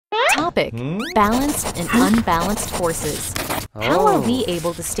topic, balanced and unbalanced forces. How are we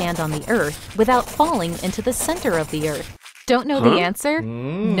able to stand on the Earth without falling into the center of the Earth? Don't know the answer?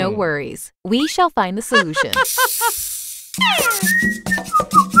 No worries. We shall find the solution.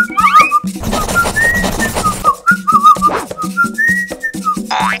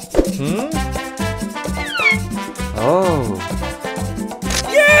 Oh.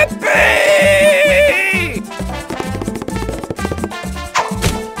 Yippee!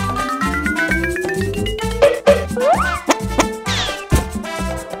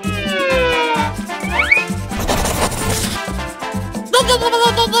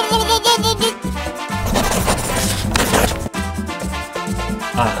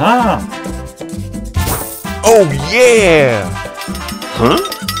 Aha! Oh yeah! Huh?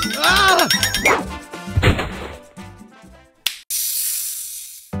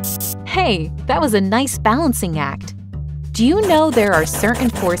 Hey, that was a nice balancing act. Do you know there are certain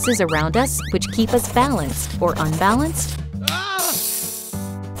forces around us which keep us balanced or unbalanced?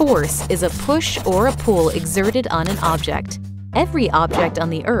 Force is a push or a pull exerted on an object. Every object on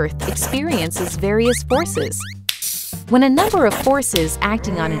the Earth experiences various forces. When a number of forces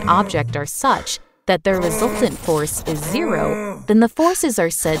acting on an object are such that their resultant force is 0, then the forces are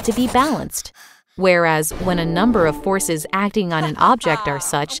said to be balanced. Whereas when a number of forces acting on an object are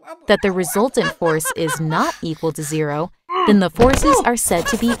such that the resultant force is not equal to 0, then the forces are said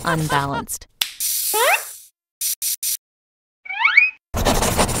to be unbalanced.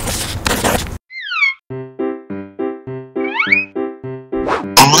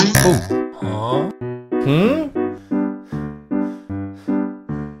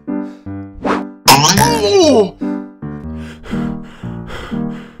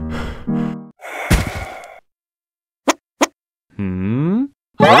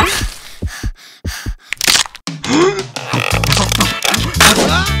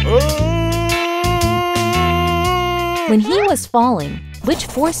 When he was falling, which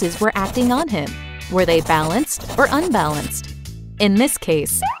forces were acting on him? Were they balanced or unbalanced? In this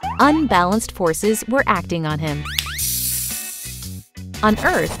case, unbalanced forces were acting on him. On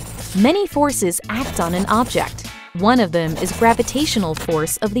Earth, many forces act on an object. One of them is gravitational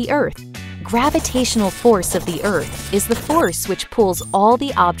force of the Earth. Gravitational force of the Earth is the force which pulls all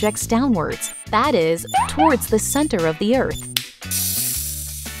the objects downwards, that is, towards the center of the Earth.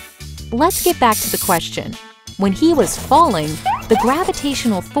 Let's get back to the question. When he was falling, the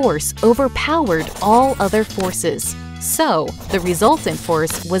gravitational force overpowered all other forces. So, the resultant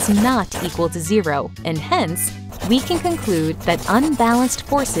force was not equal to 0, and hence, we can conclude that unbalanced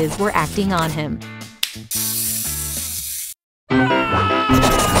forces were acting on him.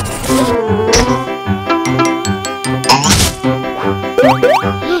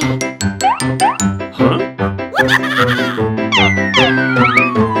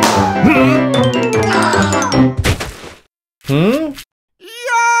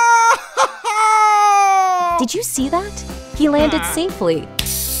 Did you see that? He landed safely.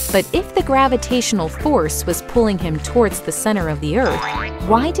 But if the gravitational force was pulling him towards the center of the Earth,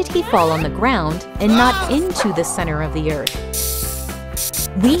 why did he fall on the ground and not into the center of the Earth?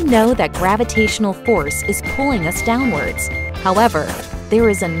 We know that gravitational force is pulling us downwards. However, there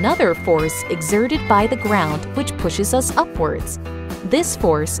is another force exerted by the ground which pushes us upwards. This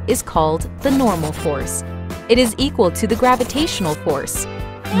force is called the normal force. It is equal to the gravitational force.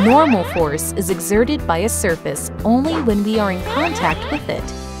 Normal force is exerted by a surface only when we are in contact with it.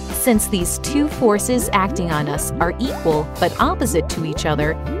 Since these two forces acting on us are equal but opposite to each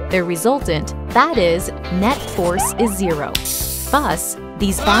other, their resultant, that is, net force, is 0. Thus,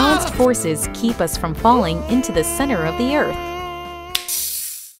 these balanced forces keep us from falling into the center of the Earth.